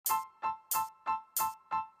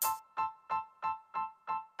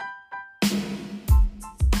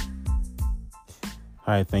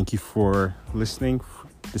Hi, thank you for listening.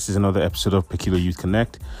 This is another episode of Peculiar Youth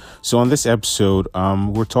Connect. So, on this episode,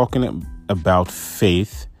 we're talking about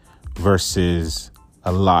faith versus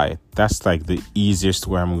a lie. That's like the easiest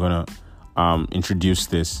way I'm going to introduce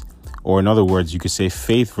this. Or, in other words, you could say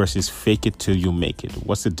faith versus fake it till you make it.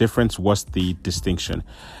 What's the difference? What's the distinction?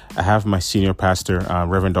 I have my senior pastor,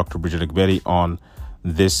 Reverend Dr. Bridget Egbedi, on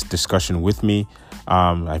this discussion with me.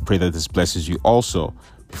 I pray that this blesses you also.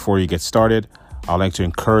 Before you get started, I'd like to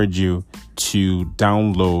encourage you to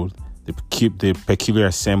download the Peculiar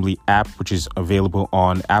Assembly app, which is available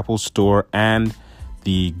on Apple Store and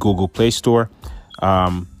the Google Play Store.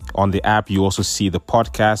 On the app, you also see the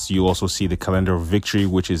podcast. You also see the Calendar of Victory,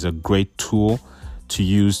 which is a great tool to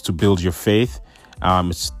use to build your faith.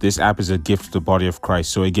 This app is a gift to the body of Christ.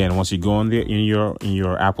 So again, once you go on there in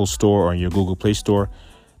your Apple Store or in your Google Play Store,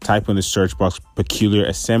 type in the search box Peculiar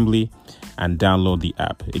Assembly and download the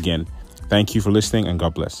app. Again, thank you for listening and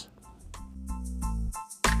God bless.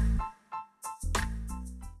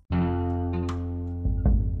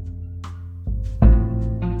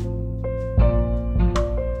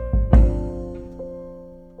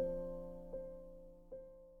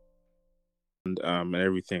 And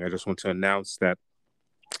everything. I just want to announce that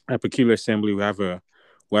at Peculiar Assembly we have a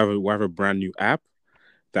brand new app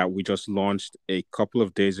that we just launched a couple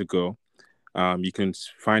of days ago. You can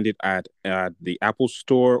find it at the Apple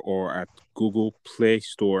Store or at Google Play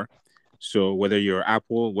Store. So whether you have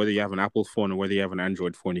an Apple phone or whether you have an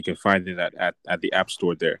Android phone, you can find it at the App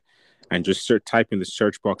Store there. And just type in the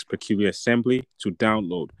search box Peculiar Assembly to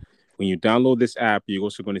download. When you download this app, you're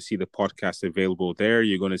also going to see the podcast available there.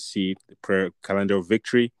 You're going to see the prayer Calendar of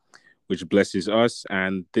Victory, which blesses us.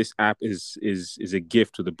 And this app is a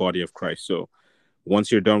gift to the body of Christ. So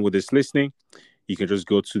once you're done with this listening, you can just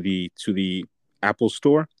go to the Apple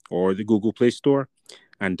Store or the Google Play Store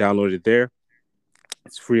and download it there.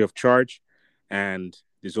 It's free of charge, and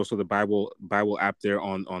there's also the Bible app there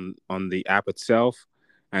on the app itself,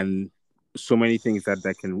 and so many things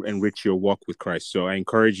that can enrich your walk with Christ. So I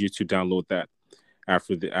encourage you to download that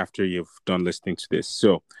after you've done listening to this.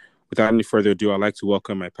 So without any further ado, I'd like to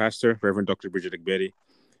welcome my pastor, Reverend Dr. Bridget Egbedi,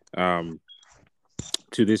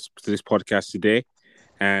 to this podcast today,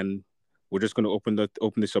 and we're just going to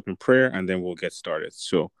open this up in prayer, and then we'll get started.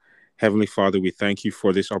 So, Heavenly Father, we thank you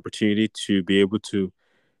for this opportunity to be able to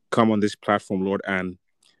come on this platform, Lord,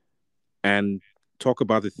 and talk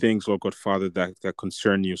about the things, Lord God, Father, that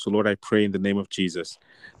concern you. So, Lord, I pray in the name of Jesus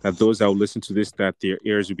that those that will listen to this, that their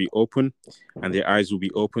ears will be open and their eyes will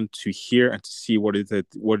be open to hear and to see what it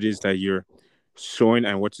is that you're showing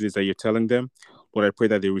and what it is that you're telling them. Lord, I pray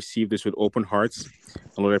that they receive this with open hearts.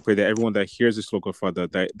 And Lord, I pray that everyone that hears this, Lord God, Father,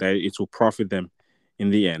 that it will profit them in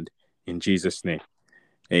the end. In Jesus' name,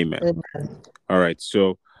 amen. Amen. All right.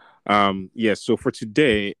 So, so for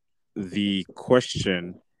today, the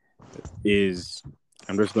question is,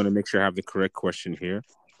 I'm just going to make sure I have the correct question here.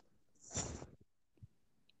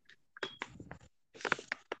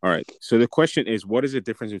 All right. So the question is, what is the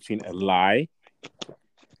difference between a lie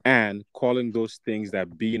and calling those things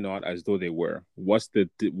that be not as though they were? What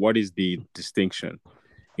is the distinction?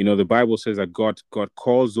 You know, the Bible says that God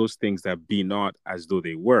calls those things that be not as though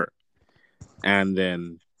they were. And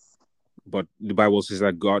then, but the Bible says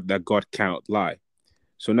that God cannot lie.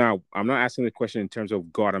 So now I'm not asking the question in terms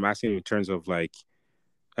of God. I'm asking in terms of like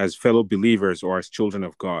as fellow believers or as children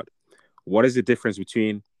of God. What is the difference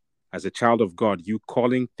between as a child of God, you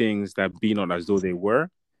calling things that be not as though they were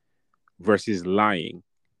versus lying?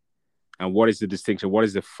 And what is the distinction? What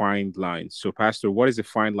is the fine line? So, Pastor, what is the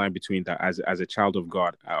fine line between that as a child of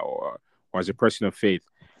God or as a person of faith?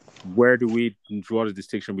 Where do we draw the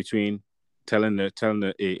distinction between telling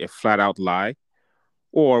a flat out lie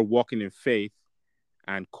or walking in faith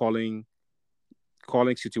and calling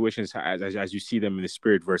situations as you see them in the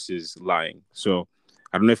spirit versus lying? So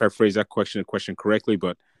I don't know if I phrased that question correctly,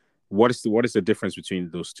 but what is the difference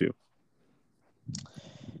between those two?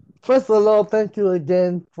 First of all, thank you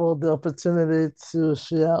again for the opportunity to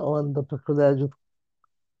share on the Peculiar Youth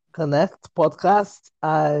Connect podcast.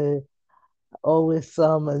 I always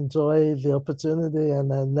enjoy the opportunity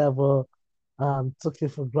and I never took it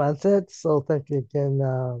for granted. So thank you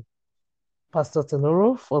again, Pastor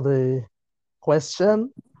Tenoro, for the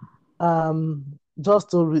question.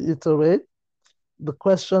 Just to reiterate, the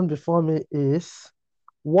question before me is,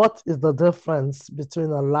 what is the difference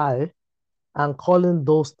between a lie and calling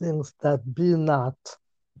those things that be not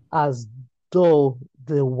as though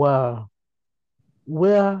they were?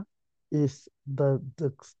 Where is the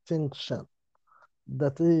distinction?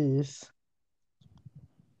 That is,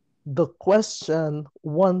 the question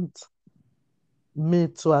wants me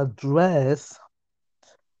to address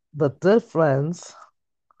the difference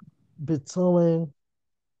between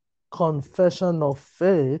confession of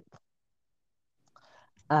faith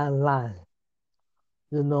and lie.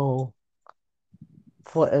 You know,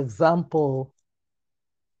 for example,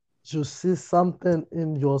 you see something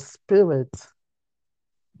in your spirit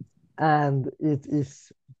and it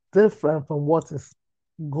is different from what is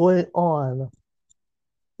going on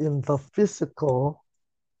in the physical,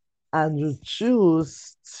 and you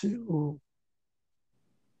choose to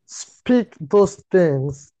speak those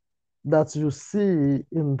things that you see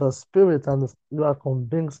in the spirit and you are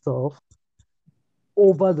convinced of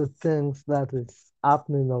over the things that is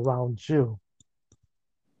happening around you.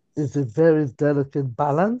 It's a very delicate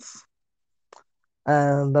balance.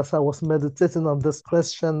 And as I was meditating on this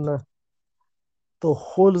question, the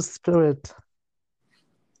Holy Spirit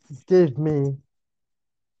gave me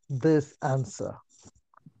this answer.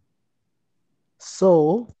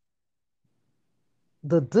 So,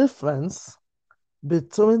 the difference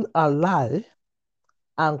between a lie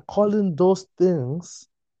and calling those things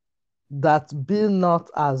that be not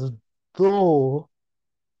as though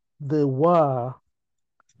they were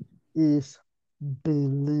is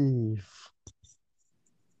believe,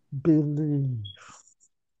 believe,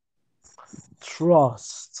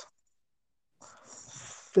 trust,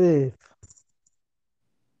 faith.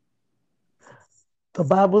 The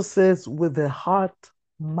Bible says, with the heart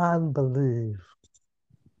man believe,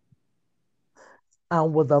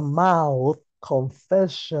 and with the mouth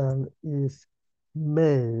confession is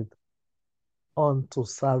made unto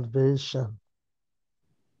salvation.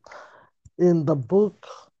 In the book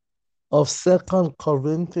of Second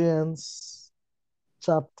Corinthians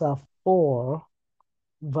chapter 4,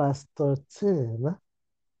 verse 13,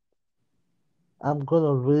 I'm going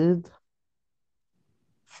to read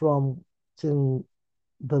from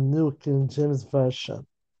the New King James Version.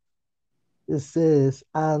 It says,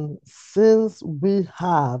 and since we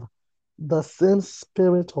have the same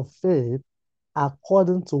spirit of faith,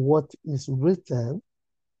 according to what is written,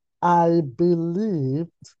 I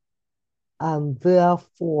believed and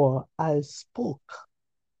therefore I spoke.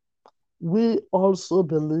 We also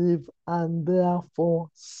believe and therefore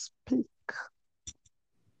speak.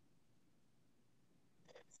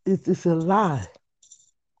 It is a lie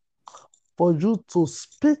for you to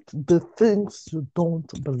speak the things you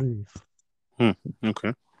don't believe.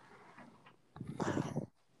 Okay.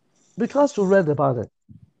 Because you read about it,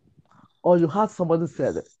 or you heard somebody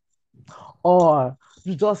said it, or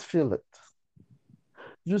you just feel it.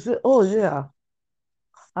 You say, oh yeah,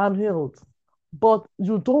 I'm healed. But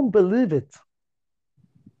you don't believe it.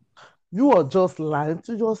 You are just lying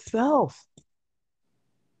to yourself.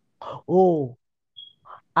 Oh,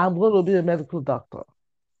 I'm going to be a medical doctor.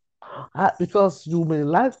 Because you may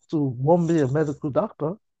like to want to be a medical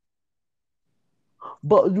doctor,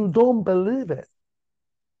 but you don't believe it.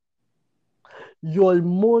 Your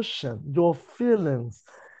emotion, your feelings,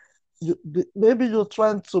 maybe you're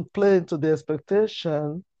trying to play into the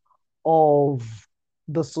expectation of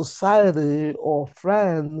the society or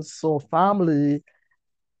friends or family,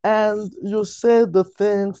 and you say the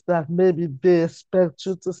things that maybe they expect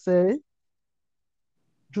you to say.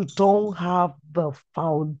 You don't have the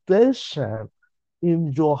foundation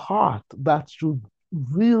in your heart that you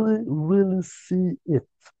really, really see it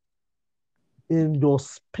in your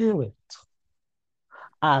spirit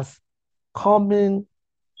as coming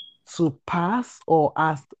to pass or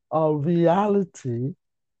as a reality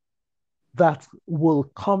that will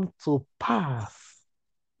come to pass.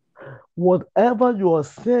 Whatever you are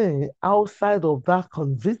saying outside of that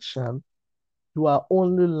conviction, you are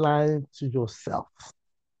only lying to yourself.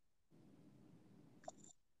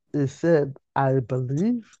 He said, I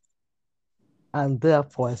believe and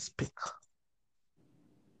therefore I speak.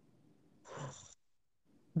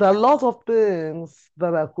 There are a lot of things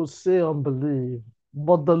that I could say on belief,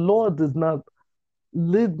 but the Lord did not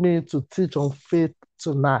lead me to teach on faith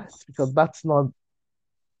tonight because that's not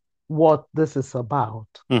what this is about.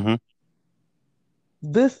 Mm-hmm.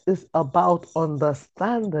 This is about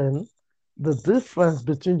understanding the difference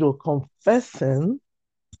between your confessing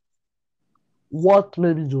what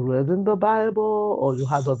maybe you read in the Bible or you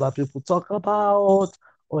had other people talk about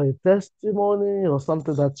or a testimony or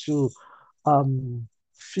something that you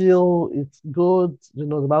feel it's good. You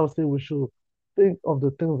know, the Bible says we should think of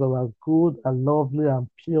the things that are good and lovely and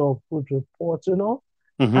pure of good report, you know,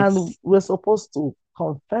 Mm-hmm. and we're supposed to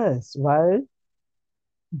confess, right?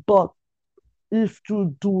 But if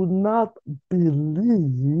you do not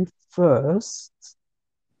believe first,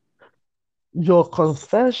 your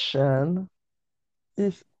confession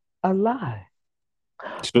is a lie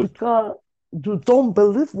So because you don't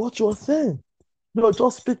believe what you're saying. You're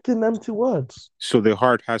just speaking empty words. So the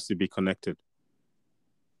heart has to be connected.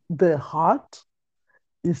 The heart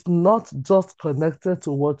is not just connected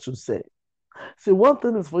to what you say. See, one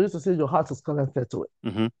thing is for you to say your heart is connected to it.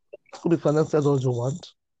 Mm-hmm. It could be connected all you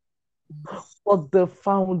want. But the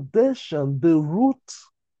foundation, the root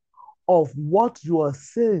of what you are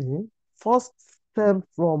saying first stem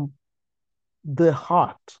from the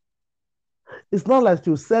heart. It's not like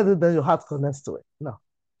you said it, then your heart connects to it. No.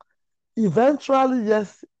 Eventually,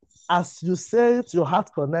 yes, as you say it, your heart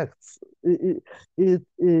connects. It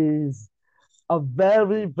is a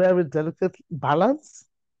very, very delicate balance.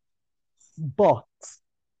 But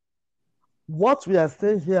what we are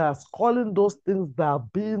saying here as calling those things that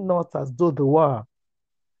be not as though they were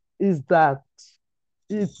is that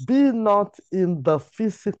it be not in the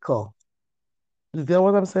physical. You get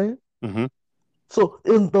what I'm saying? Mm-hmm. So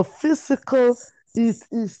in the physical, it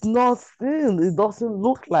is not seen. It doesn't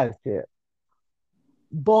look like it.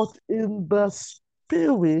 But in the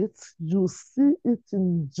spirit, you see it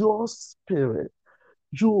in your spirit.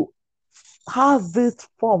 You have it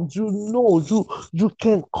formed. You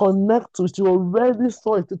can connect to it. You already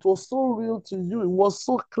saw it. It was so real to you. It was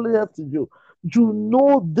so clear to you. You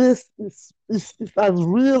know this is as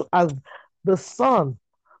real as the sun.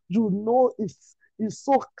 You know it's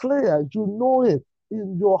so clear. You know it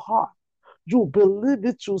in your heart. You believe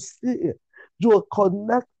it, you see it. You are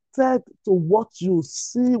connected to what you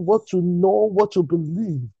see, what you know, what you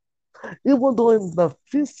believe. Even though in the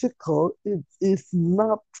physical, it is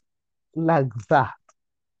not like that.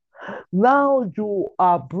 Now you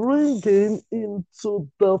are bringing into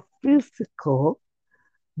the physical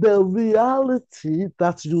the reality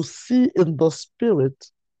that you see in the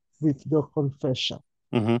spirit with your confession.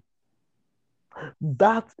 Mm-hmm.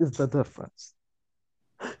 That is the difference.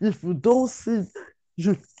 If you don't see,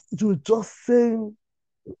 you you just saying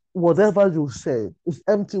whatever you say. It's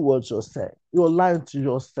empty words you're saying. You're lying to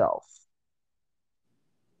yourself.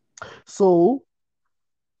 So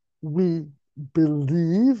we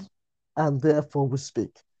believe and therefore we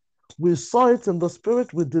speak. We saw it in the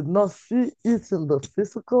spirit, we did not see it in the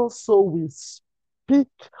physical, so we speak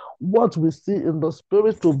what we see in the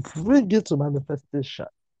spirit to bring it to manifestation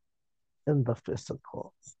in the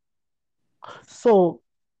physical. So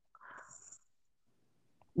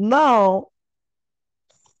now,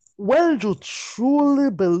 when you truly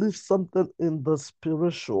believe something in the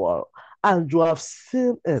spiritual and you have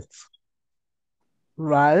seen it,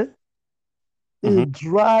 right? Mm-hmm. It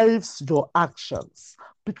drives your actions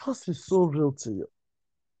because it's so real to you.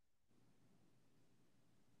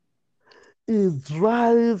 It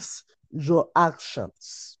drives your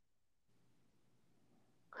actions.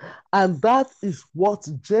 And that is what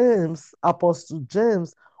James, Apostle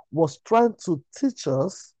James, was trying to teach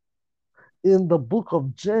us in the book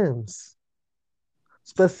of James,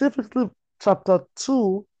 specifically chapter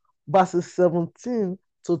 2, verses 17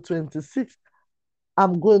 to 26.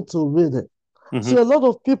 I'm going to read it. Mm-hmm. So a lot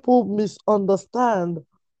of people misunderstand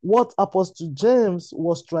what Apostle James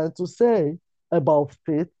was trying to say about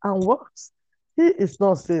faith and works. He is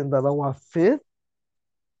not saying that our faith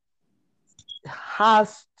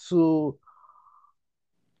has to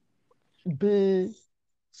be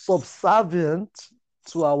subservient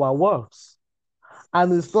to our works.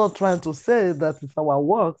 And it's not trying to say that it's our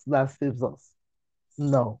works that saves us.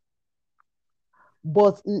 No.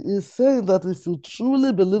 But it is saying that if you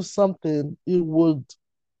truly believe something, it would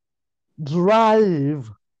drive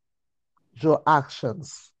your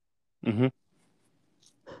actions. Mm-hmm.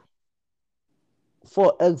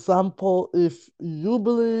 For example, if you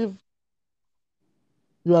believe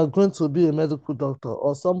you are going to be a medical doctor,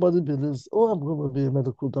 or somebody believes, oh, I'm going to be a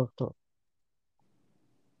medical doctor,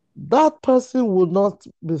 that person would not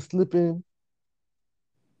be sleeping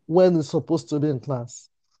when he's supposed to be in class.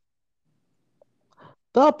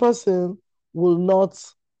 That person will not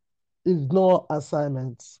ignore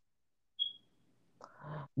assignments.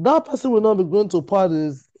 That person will not be going to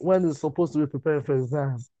parties when he's supposed to be preparing for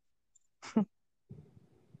exam.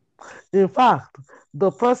 In fact,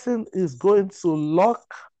 the person is going to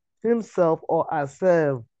lock himself or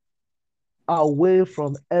herself away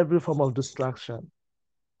from every form of distraction.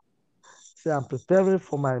 Say, I'm preparing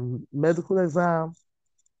for my medical exam.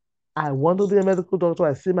 I want to be a medical doctor.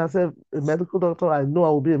 I see myself a medical doctor. I know I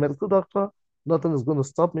will be a medical doctor. Nothing is going to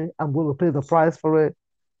stop me. I'm going to pay the price for it.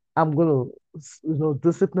 I'm going to,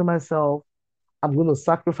 discipline myself. I'm going to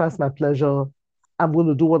sacrifice my pleasure. I'm going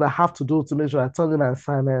to do what I have to do to make sure I turn in my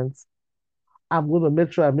assignments. I'm going to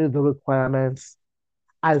make sure I meet the requirements.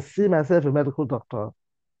 I see myself a medical doctor.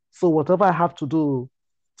 So whatever I have to do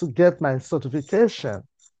to get my certification,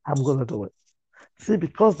 I'm going to do it. See,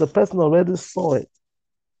 because the person already saw it,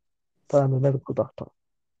 that I'm a medical doctor,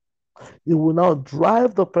 it will now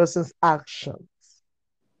drive the person's action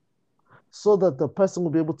so that the person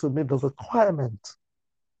will be able to meet the requirement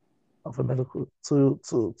of a medical to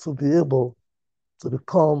be able to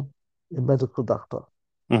become a medical doctor.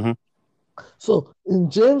 Mm-hmm. So in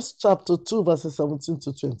James chapter 2, verses 17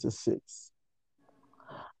 to 26,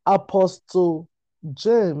 Apostle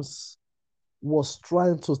James was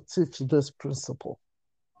trying to teach this principle.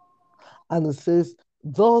 And it says,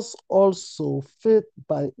 thus also faith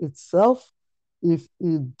by itself, if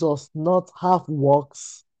it does not have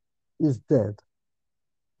works, is dead.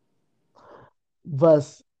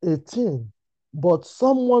 Verse 18, but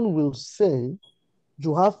someone will say,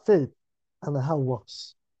 you have faith and I have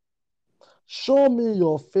works. Show me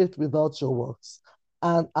your faith without your works,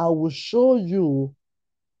 and I will show you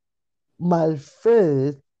my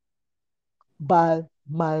faith by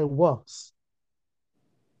my works.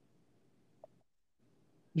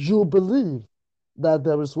 You believe that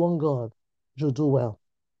there is one God, you do well.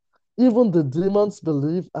 Even the demons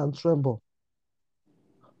believe and tremble.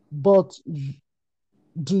 But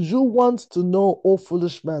do you want to know, O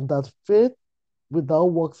foolish man, that faith without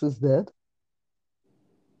works is dead?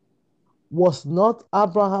 Was not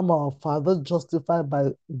Abraham our father justified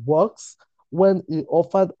by works when he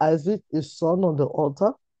offered Isaac his son on the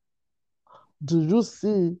altar? Do you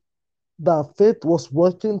see that faith was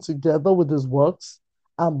working together with his works,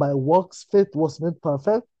 and by works faith was made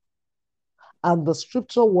perfect? And the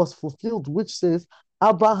scripture was fulfilled, which says,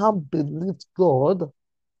 Abraham believed God,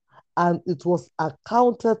 and it was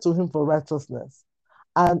accounted to him for righteousness,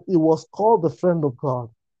 and he was called the friend of God.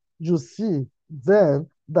 You see then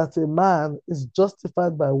that a man is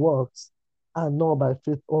justified by works and not by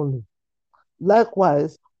faith only.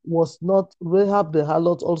 Likewise, was not Rahab the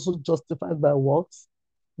harlot also justified by works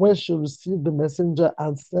when she received the messenger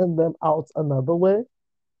and sent them out another way?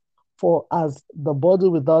 For as the body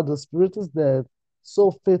without the spirit is dead,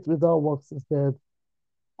 so faith without works is dead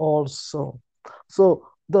also. So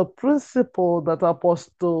the principle that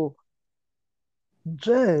Apostle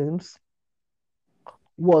James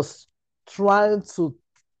was trying to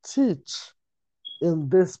teach in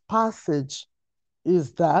this passage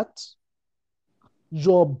is that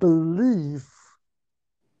your belief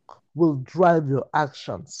will drive your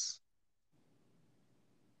actions.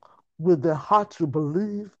 With the heart you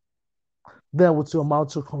believe, then with your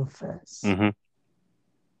mouth you confess. Mm-hmm.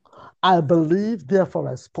 I believe, therefore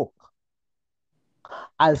I spoke.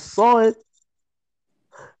 I saw it,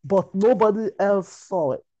 but nobody else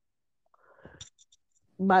saw it.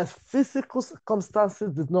 My physical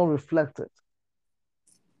circumstances did not reflect it.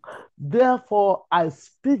 Therefore, I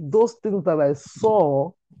speak those things that I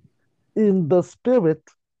saw in the spirit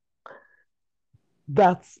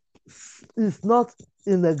that is not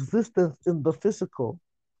in existence in the physical.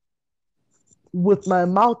 With my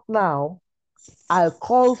mouth now, I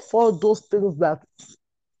call for those things that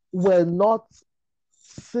were not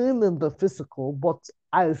seen in the physical, but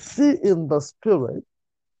I see in the spirit.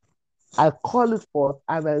 I call it forth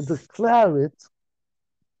and I declare it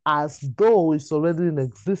as though it's already in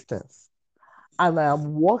existence. And I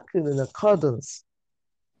am walking in accordance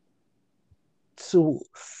to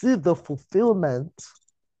see the fulfillment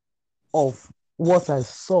of what I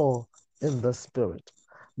saw in the spirit.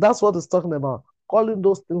 That's what it's talking about, calling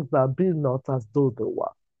those things that be not as though they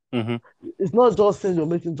were. Mm-hmm. It's not just saying you're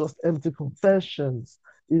making just empty confessions.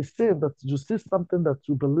 It's saying that you see something that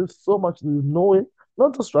you believe so much, you know it,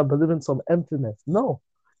 not just you are believing some emptiness. No,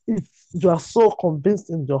 it's you are so convinced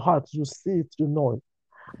in your heart, you see it, you know it.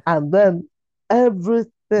 And then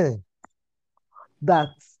everything that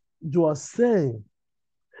you are saying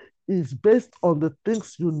is based on the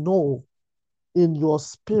things you know in your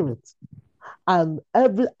spirit. And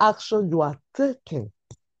every action you are taking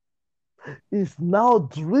is now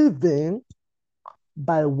driven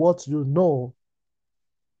by what you know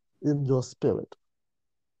in your spirit.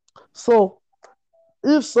 So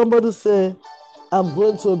if somebody say, I'm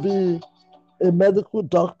going to be a medical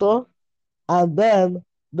doctor, and then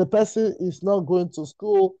the person is not going to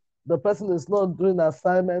school, the person is not doing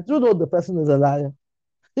assignments, you know the person is a liar.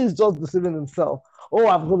 He's just deceiving himself. Oh,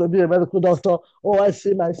 I'm going to be a medical doctor. Oh, I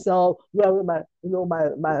see myself wearing my,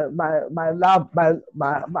 my lab,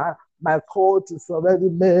 my coat is already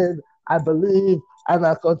made. I believe, and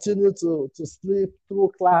I continue to sleep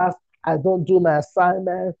through class. I don't do my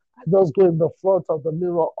assignment. I just go in the front of the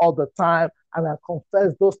mirror all the time, and I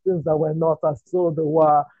confess those things that were not as though they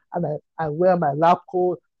were. And I wear my lab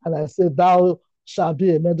coat, and I say, "Thou shalt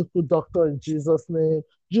be a medical doctor in Jesus' name.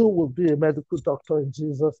 You will be a medical doctor in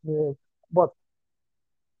Jesus' name." But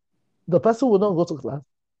The person will not go to class,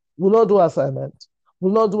 will not do assignment,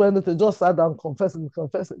 will not do anything, just sit down confessing,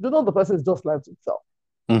 confessing. You know the person is just lying to himself.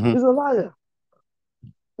 Mm-hmm. He's a liar.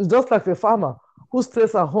 It's just like a farmer who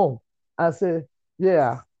stays at home and say,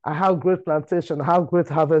 yeah, I have great plantation, I have great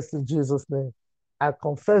harvest in Jesus' name. I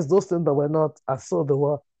confess those things that were not as so they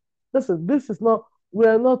were. Listen, this is not, we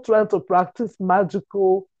are not trying to practice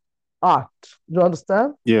magical art. You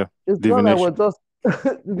understand? Yeah. It's not that we're Divination. just,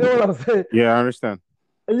 you know what I'm saying? Yeah, I understand.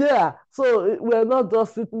 Yeah. So we're not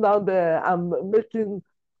just sitting down there and making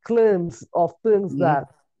claims of things Mm-hmm. that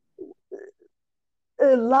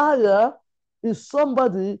a liar is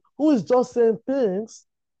somebody who is just saying things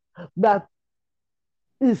that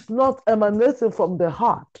is not emanating from the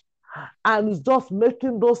heart and is just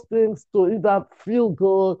making those things to either feel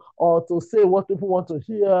good or to say what people want to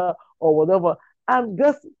hear or whatever. And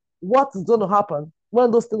guess what is going to happen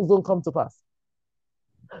when those things don't come to pass?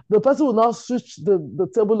 The person will now switch the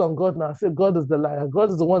table on God now and say, God is the liar.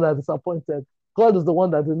 God is the one that is disappointed. God is the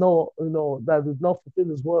one that that did not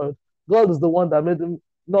fulfill his word. God is the one that made him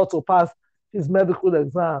not to pass his medical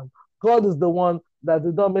exam. God is the one that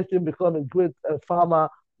did not make him become a great farmer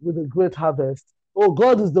with a great harvest. Oh,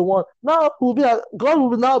 God is the one. Now God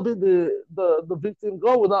will now be the victim.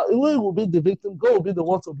 God will now, he will be the victim. God will be the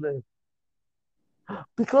one to blame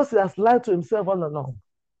because he has lied to himself all along.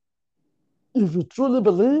 If you truly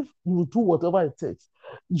believe, you will do whatever it takes.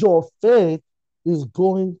 Your faith is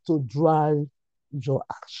going to drive your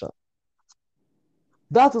action.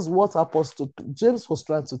 That is what Apostle James was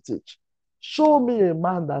trying to teach. Show me a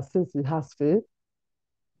man that says he has faith.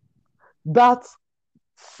 That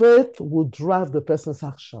faith will drive the person's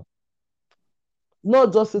action.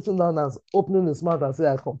 Not just sitting down and opening his mouth and say,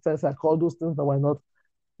 I confess, I call those things that were not.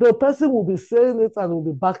 The person will be saying it and will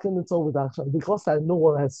be backing it up with action because I know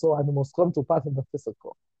what I saw and it must come to pass in the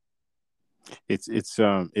physical. It's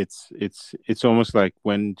almost like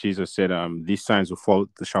when Jesus said, these signs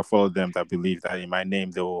shall follow them that believe, that in my name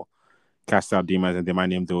they will cast out demons, and in my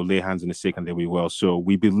name they will lay hands on the sick and they will be well. So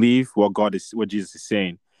we believe what Jesus is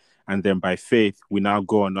saying, and then by faith we now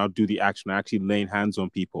go and now do the action, actually laying hands on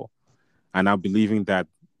people, and now believing that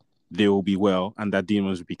they will be well and that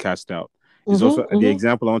demons will be cast out. Is also the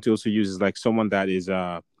example I want to also use is like someone that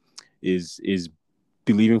is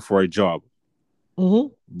believing for a job,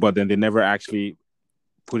 but then they never actually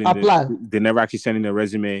they never actually send in a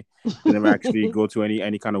resume. They never actually go to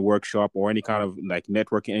any kind of workshop or any kind of like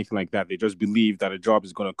networking, anything like that. They just believe that a job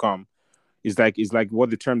is going to come. It's like what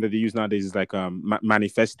the term that they use nowadays is like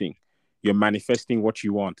manifesting. You're manifesting what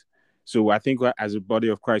you want. So I think as a body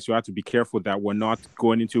of Christ, you have to be careful that we're not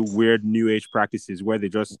going into weird new age practices where they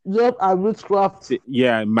just and witchcraft.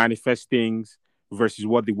 Manifest things versus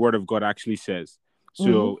what the Word of God actually says.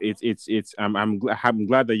 So I'm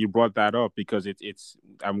glad that you brought that up because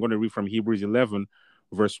I'm going to read from Hebrews 11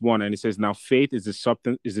 verse 1, and it says, now faith is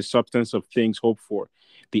the substance of things hoped for,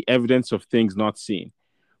 the evidence of things not seen,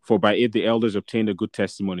 for by it the elders obtained a good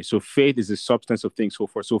testimony. So faith is the substance of things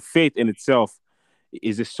hoped for. So faith in itself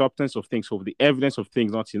is the substance of things hoped, the evidence of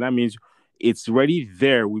things not seen. That means it's already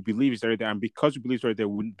there. We believe it's already there, and because we believe it's already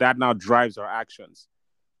there, that now drives our actions.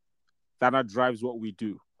 That now drives what we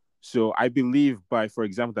do. So I believe for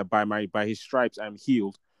example, that by his stripes I'm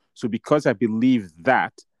healed. So because I believe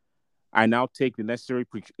that, I now take the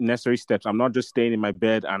necessary steps. I'm not just staying in my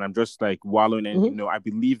bed and I'm just like wallowing and I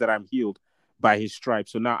believe that I'm healed by his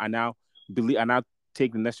stripes. So now I now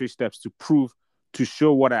take the necessary steps to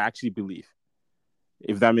show what I actually believe.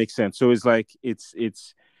 If that makes sense. So it's like it's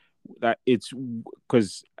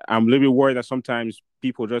because I'm a little bit worried that sometimes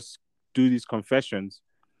people just do these confessions,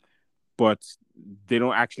 but they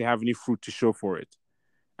don't actually have any fruit to show for it.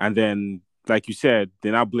 And then, like you said, they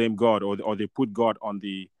now blame God, or they put God on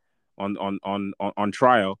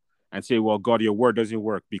trial and say, well, God, your word doesn't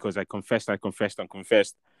work because I confessed,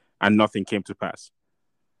 and nothing came to pass.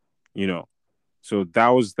 So that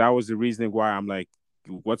was the reasoning why I'm like,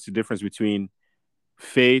 what's the difference between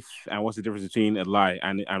faith and what's the difference between a lie?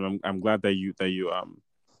 And I'm glad that you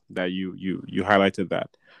highlighted that.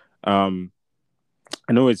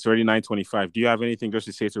 I know it's already 9:25. Do you have anything just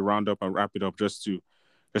to say to round up and wrap it up, just to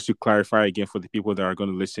clarify again for the people that are going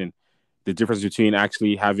to listen, the difference between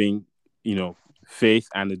actually having, faith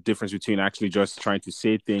and the difference between actually just trying to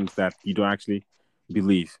say things that you don't actually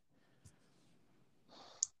believe?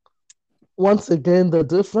 Once again, the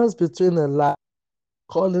difference between a lie,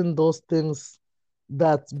 calling those things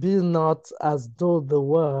that be not as though they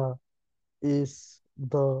were, is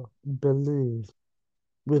the belief.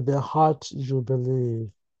 With the heart you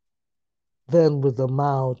believe, then with the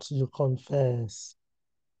mouth you confess,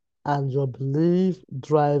 and your belief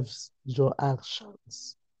drives your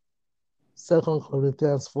actions. 2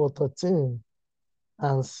 Corinthians 4:13.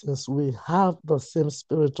 And since we have the same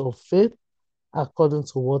spirit of faith, according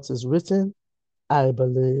to what is written, I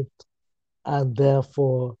believed and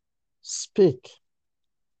therefore speak.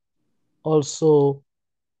 Also,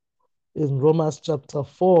 in Romans chapter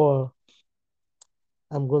 4,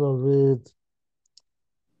 I'm going to read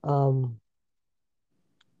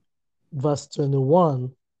verse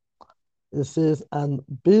 21. It says, and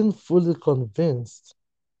being fully convinced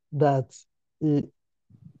that he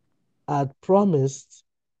had promised,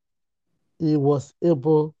 he was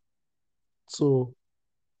able to,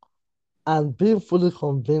 and being fully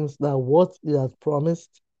convinced that what he had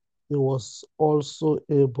promised, he was also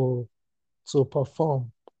able to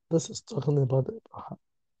perform. This is talking about Abraham.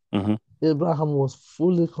 Mm-hmm. Abraham was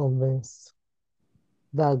fully convinced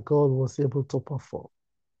that God was able to perform.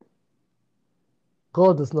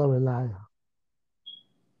 God is not a liar.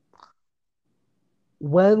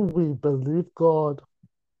 When we believe God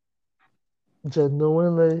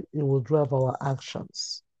genuinely, He will drive our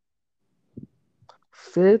actions.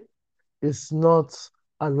 Faith is not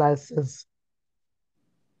a license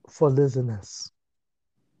for laziness.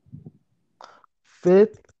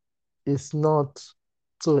 Faith is not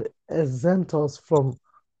to exempt us from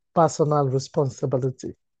personal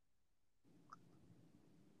responsibility.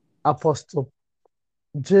 Apostle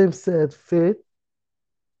James said faith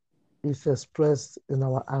is expressed in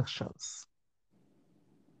our actions.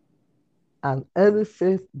 And any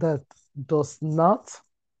faith that does not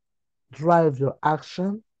drive your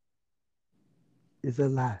action is a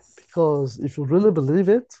lie. Because if you really believe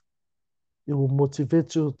it, it will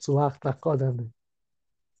motivate you to act accordingly.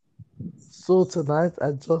 So tonight,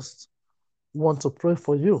 I just want to pray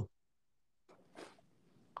for you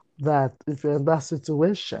that if you're in that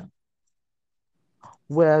situation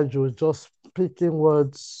where you're just speaking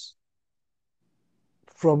words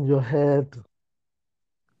from your head,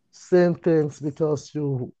 saying things because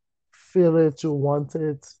you feel it, you want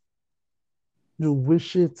it, you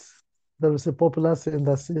wish it. There is a popular saying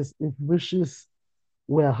that says, if wishes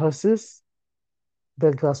were horses,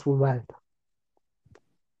 beggars will ride.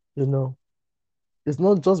 You know, it's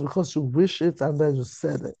not just because you wish it and then you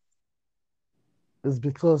said it. It's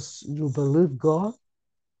because you believe God,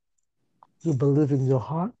 you believe in your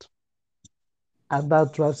heart, and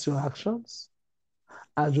that drives your actions.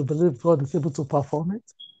 And you believe God is able to perform it.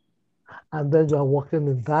 And then you are walking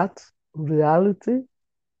in that reality,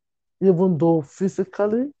 even though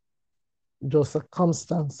physically your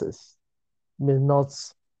circumstances may not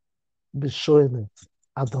be showing it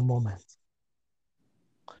at the moment.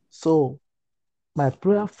 So, my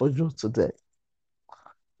prayer for you today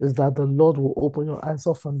is that the Lord will open your eyes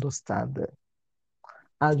of understanding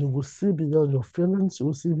and you will see beyond your feelings, you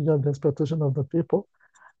will see beyond the expectation of the people,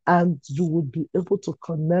 and you will be able to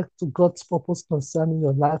connect to God's purpose concerning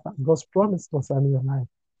your life and God's promise concerning your life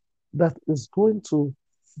that is going to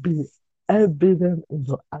be evident in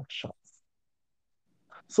your actions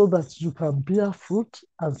so that you can bear fruit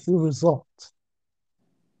and see results.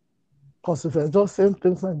 Because if you're just saying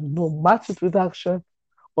things and you know, match it with action,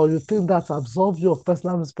 or you think that absolves you of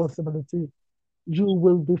personal responsibility, you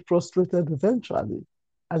will be frustrated eventually.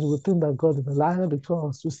 And you will think that God is a liar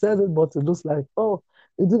because you said it, but it looks like, oh,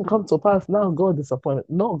 it didn't come to pass. Now God is disappointed.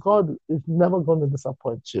 No, God is never going to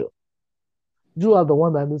disappoint you. You are the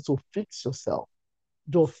one that needs to fix yourself.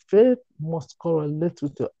 Your faith must correlate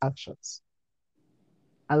with your actions.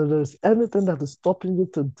 And if there is anything that is stopping you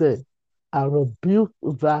today, I rebuke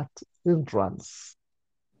that hindrance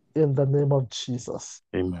in the name of Jesus.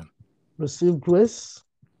 Amen. Receive grace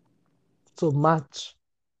to match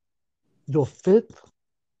your faith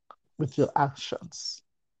with your actions.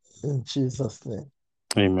 In Jesus' name.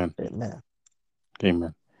 Amen. Amen.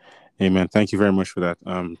 Amen. Amen. Thank you very much for that,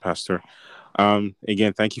 Pastor.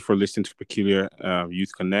 Again, thank you for listening to Peculiar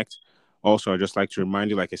Youth Connect. Also, I'd just like to remind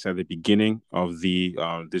you, like I said at the beginning of the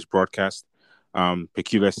this broadcast,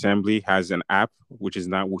 Peculiar Assembly has an app which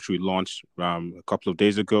we launched a couple of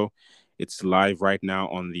days ago. It's live right now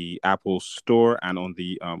on the Apple Store and on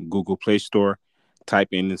the Google Play Store. Type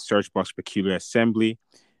in the search box Peculiar Assembly.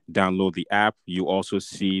 Download the app. You also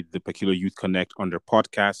see the Peculiar Youth Connect under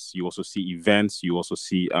podcasts. You also see events. You also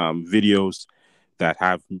see videos that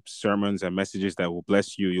have sermons and messages that will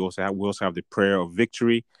bless you. We also have the prayer of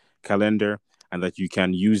victory calendar, and that you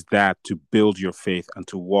can use that to build your faith and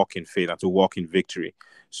to walk in faith and to walk in victory.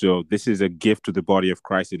 So this is a gift to the body of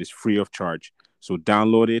Christ. It is free of charge. So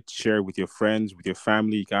download it, share it with your friends, with your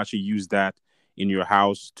family. You can actually use that in your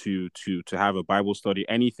house to have a Bible study,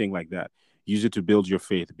 anything like that. Use it to build your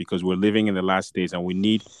faith because we're living in the last days and we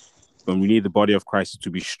need the body of Christ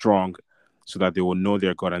to be strong so that they will know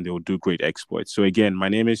their God and they will do great exploits. So again, my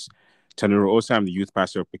name is Tanuro Osa. I'm the youth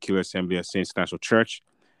pastor of Peculiar Assembly at Saints National Church.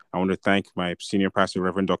 I want to thank my senior pastor,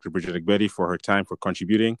 Reverend Dr. Bridget Egbedi, for her time, for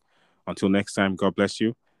contributing. Until next time, God bless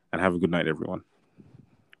you, and have a good night, everyone.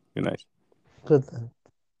 Good night. Good.